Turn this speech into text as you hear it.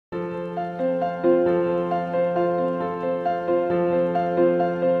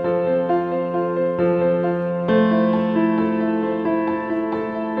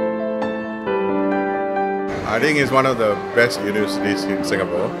think it's one of the best universities in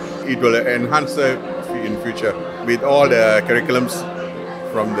Singapore. It will enhance in future with all the curriculums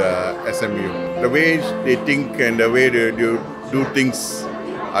from the SMU. The way they think and the way they do things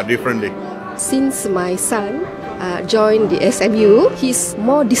are differently. Since my son joined the SMU, he's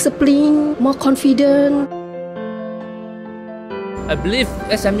more disciplined, more confident. I believe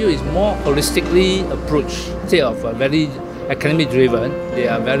SMU is more holistically approached. Instead of very academic driven, they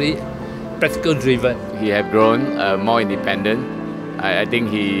are very practical driven. He have grown more independent. I think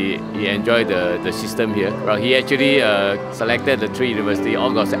he enjoyed the system here. Well, he actually selected the 3 universities,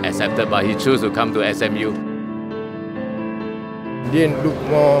 all got accepted, but he chose to come to SMU. Dia look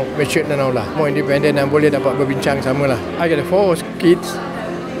more matured now lah, more independent dan boleh dapat berbincang sama lah. I got 4 kids,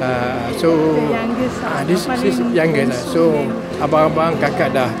 so this is youngest lah. So abang-abang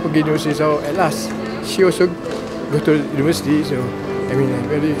kakak dah pergi universiti, so at last she also go to university. So I mean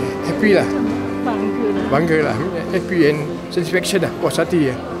very happy lah, bangga lah, happy and satisfaction lah, puas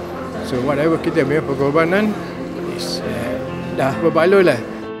hati ya. So whatever kita punya pengorbanan is dah berbaloi lah.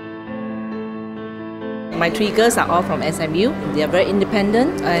 My 3 girls are all from SMU. They are very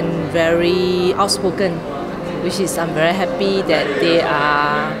independent and very outspoken, which is I'm very happy that they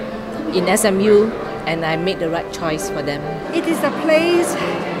are in SMU and I made the right choice for them. It is a place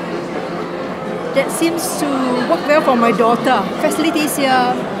that seems to work well for my daughter. Facilities here,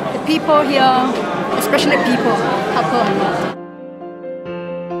 the people here, especially people, help her a lot.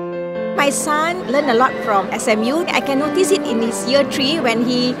 My son learned a lot from SMU. I can notice it in his year 3 when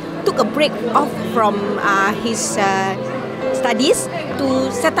he took a break off from his studies to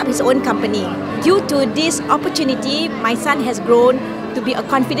set up his own company. Due to this opportunity, my son has grown to be a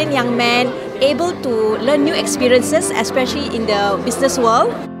confident young man, able to learn new experiences, especially in the business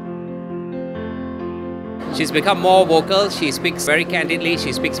world. She's become more vocal, she speaks very candidly,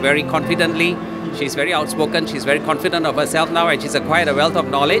 she speaks very confidently. She's very outspoken, she's very confident of herself now, and she's acquired a wealth of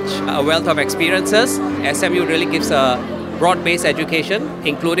knowledge, a wealth of experiences. SMU really gives a broad-based education,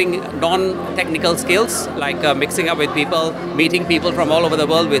 including non-technical skills like mixing up with people, meeting people from all over the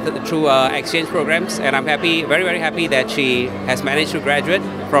world through exchange programs. And I'm happy, very, very happy that she has managed to graduate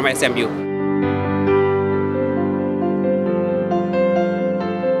from SMU.